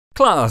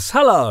Class,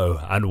 hello,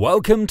 and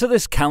welcome to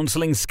this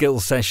counselling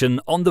skills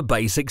session on the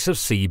basics of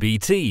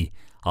CBT.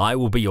 I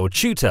will be your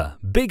tutor,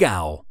 Big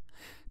Owl.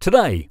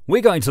 Today,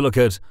 we're going to look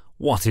at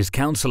what is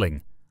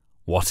counselling,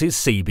 what is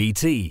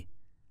CBT,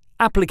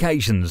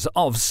 applications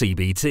of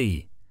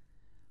CBT.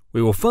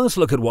 We will first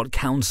look at what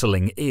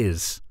counselling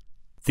is.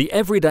 The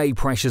everyday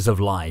pressures of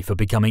life are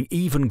becoming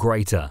even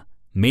greater,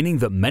 meaning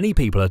that many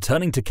people are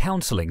turning to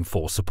counselling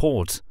for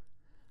support.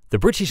 The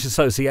British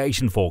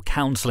Association for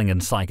Counselling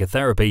and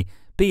Psychotherapy,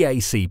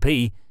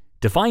 BACP,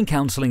 define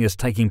counselling as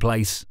taking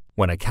place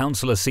when a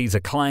counsellor sees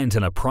a client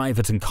in a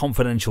private and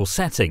confidential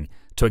setting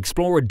to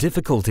explore a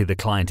difficulty the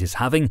client is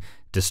having,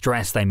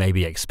 distress they may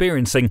be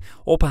experiencing,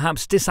 or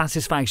perhaps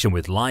dissatisfaction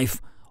with life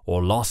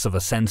or loss of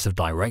a sense of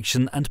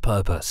direction and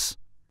purpose.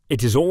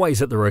 It is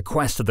always at the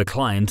request of the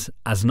client,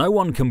 as no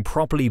one can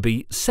properly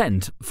be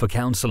sent for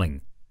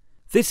counselling.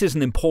 This is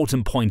an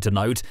important point to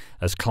note,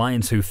 as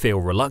clients who feel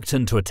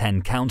reluctant to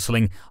attend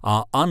counselling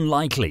are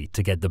unlikely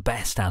to get the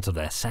best out of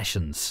their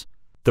sessions.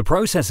 The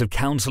process of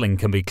counselling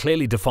can be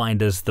clearly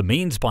defined as the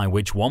means by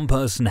which one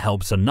person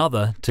helps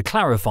another to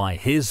clarify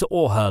his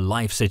or her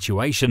life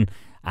situation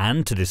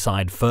and to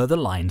decide further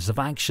lines of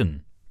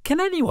action. Can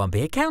anyone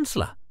be a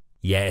counsellor?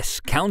 Yes,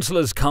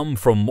 counsellors come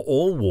from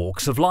all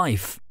walks of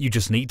life. You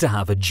just need to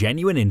have a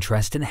genuine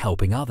interest in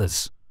helping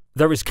others.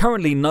 There is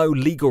currently no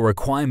legal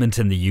requirement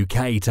in the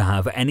UK to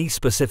have any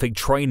specific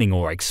training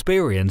or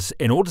experience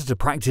in order to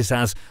practice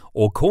as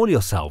or call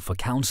yourself a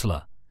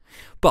counsellor.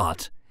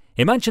 But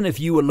imagine if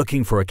you were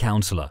looking for a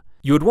counsellor.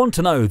 You would want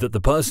to know that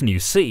the person you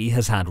see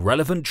has had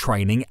relevant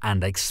training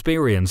and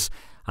experience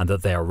and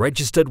that they are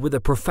registered with a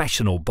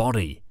professional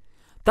body.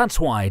 That's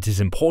why it is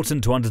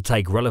important to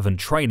undertake relevant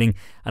training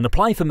and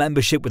apply for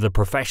membership with a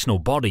professional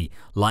body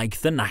like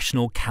the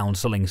National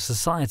Counselling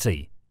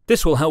Society.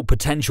 This will help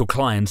potential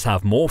clients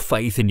have more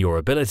faith in your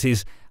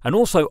abilities and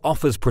also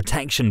offers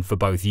protection for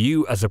both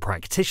you as a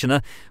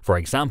practitioner, for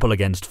example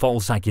against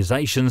false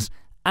accusations,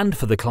 and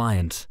for the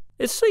client.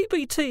 Is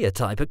CBT a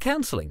type of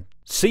counselling?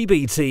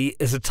 CBT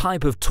is a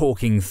type of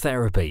talking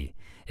therapy.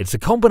 It's a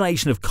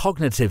combination of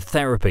cognitive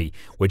therapy,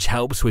 which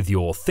helps with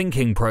your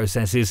thinking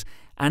processes,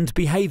 and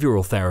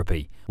behavioural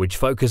therapy, which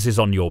focuses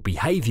on your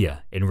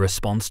behaviour in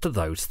response to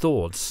those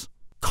thoughts.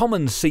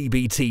 Common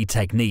CBT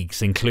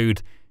techniques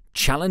include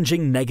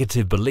challenging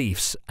negative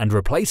beliefs and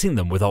replacing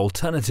them with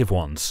alternative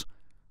ones,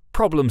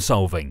 problem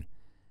solving,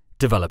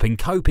 developing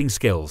coping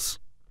skills.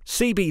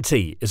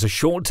 CBT is a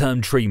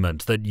short-term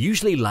treatment that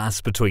usually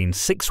lasts between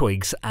 6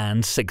 weeks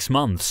and 6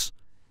 months.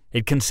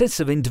 It consists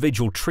of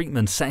individual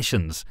treatment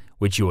sessions,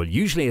 which you will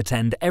usually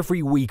attend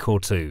every week or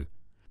two.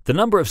 The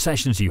number of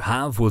sessions you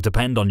have will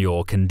depend on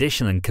your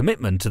condition and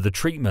commitment to the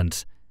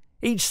treatment.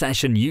 Each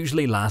session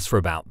usually lasts for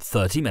about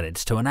 30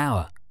 minutes to an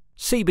hour.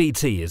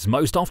 CBT is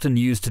most often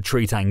used to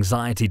treat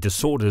anxiety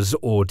disorders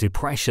or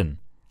depression.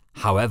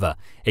 However,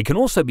 it can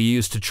also be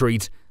used to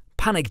treat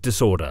panic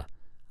disorder,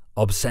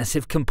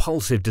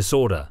 obsessive-compulsive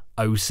disorder,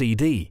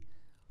 OCD,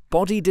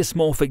 body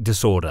dysmorphic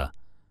disorder,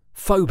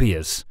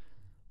 phobias,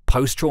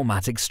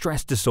 post-traumatic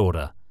stress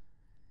disorder,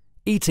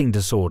 eating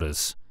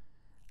disorders,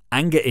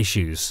 anger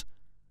issues,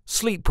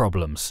 sleep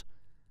problems,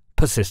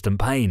 persistent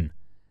pain,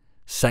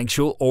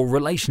 sexual or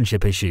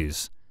relationship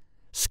issues,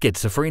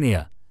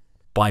 schizophrenia,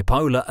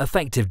 bipolar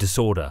affective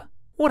disorder.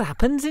 What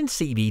happens in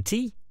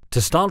CBT?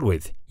 To start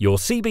with, your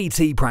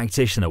CBT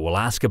practitioner will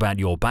ask about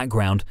your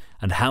background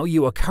and how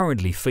you are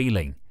currently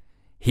feeling.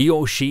 He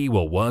or she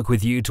will work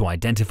with you to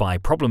identify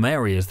problem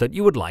areas that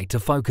you would like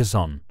to focus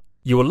on.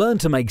 You will learn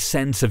to make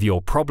sense of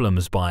your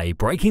problems by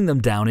breaking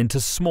them down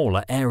into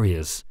smaller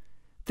areas.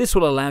 This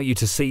will allow you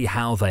to see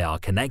how they are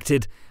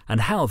connected and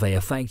how they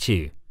affect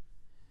you.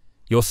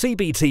 Your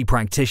CBT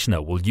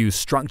practitioner will use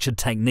structured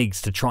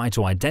techniques to try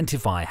to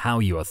identify how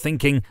you are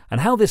thinking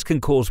and how this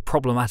can cause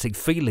problematic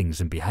feelings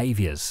and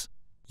behaviors.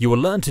 You will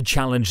learn to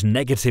challenge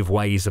negative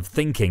ways of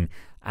thinking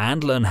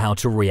and learn how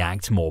to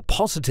react more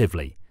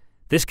positively.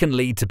 This can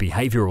lead to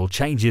behavioral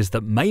changes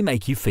that may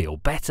make you feel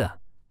better.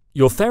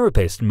 Your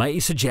therapist may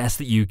suggest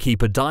that you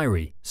keep a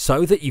diary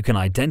so that you can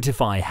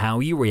identify how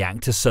you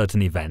react to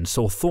certain events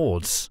or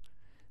thoughts.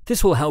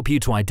 This will help you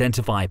to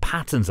identify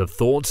patterns of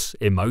thoughts,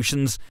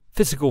 emotions,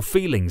 physical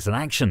feelings and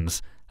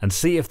actions, and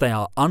see if they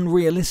are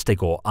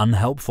unrealistic or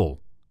unhelpful.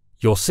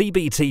 Your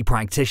CBT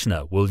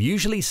practitioner will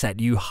usually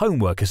set you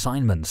homework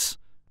assignments.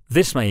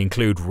 This may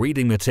include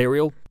reading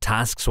material,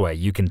 tasks where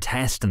you can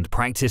test and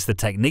practice the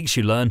techniques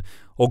you learn,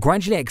 or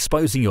gradually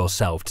exposing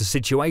yourself to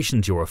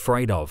situations you're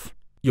afraid of.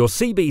 Your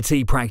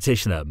CBT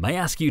practitioner may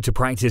ask you to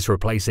practice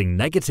replacing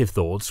negative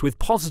thoughts with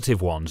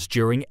positive ones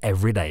during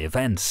everyday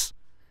events.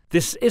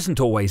 This isn't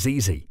always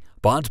easy,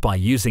 but by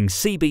using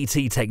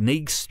CBT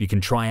techniques, you can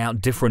try out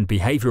different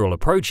behavioural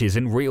approaches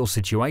in real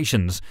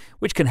situations,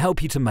 which can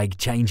help you to make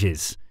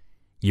changes.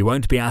 You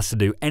won't be asked to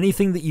do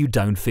anything that you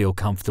don't feel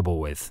comfortable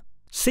with.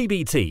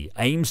 CBT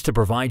aims to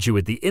provide you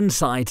with the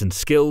insight and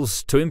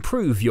skills to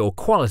improve your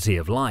quality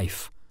of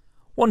life.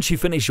 Once you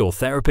finish your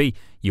therapy,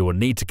 you will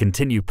need to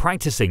continue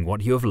practicing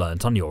what you have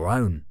learnt on your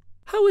own.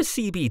 How is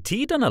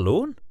CBT done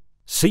alone?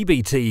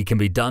 CBT can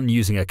be done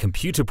using a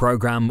computer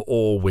program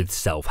or with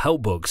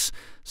self-help books.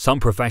 Some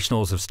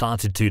professionals have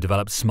started to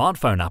develop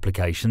smartphone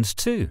applications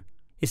too.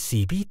 Is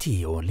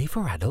CBT only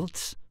for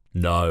adults?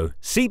 No,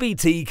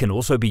 CBT can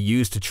also be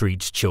used to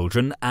treat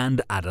children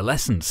and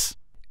adolescents.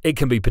 It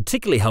can be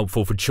particularly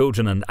helpful for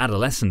children and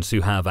adolescents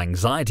who have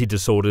anxiety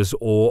disorders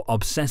or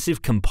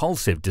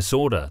obsessive-compulsive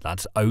disorder,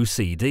 that's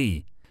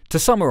OCD. To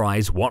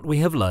summarize what we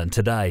have learned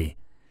today,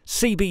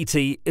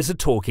 CBT is a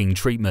talking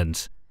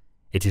treatment.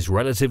 It is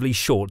relatively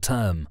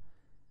short-term.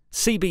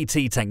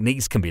 CBT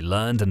techniques can be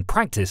learned and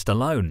practiced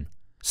alone.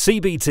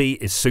 CBT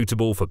is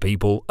suitable for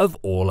people of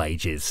all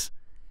ages.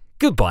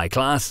 Goodbye,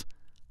 class,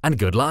 and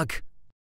good luck!